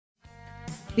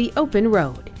the open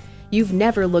road. You've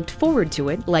never looked forward to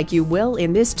it like you will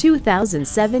in this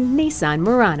 2007 Nissan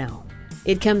Murano.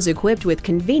 It comes equipped with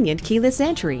convenient keyless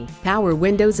entry, power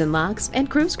windows and locks, and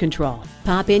cruise control.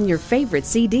 Pop in your favorite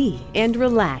CD and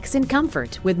relax in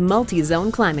comfort with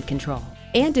multi-zone climate control.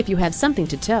 And if you have something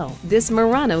to tow, this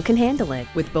Murano can handle it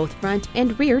with both front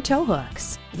and rear tow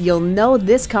hooks. You'll know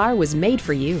this car was made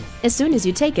for you as soon as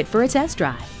you take it for a test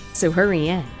drive. So hurry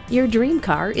in, your dream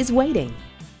car is waiting.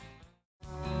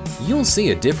 You'll see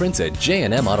a difference at J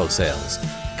M Auto Sales.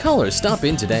 Call or stop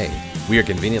in today. We are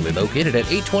conveniently located at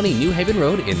 820 New Haven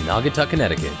Road in Naugatuck,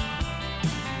 Connecticut.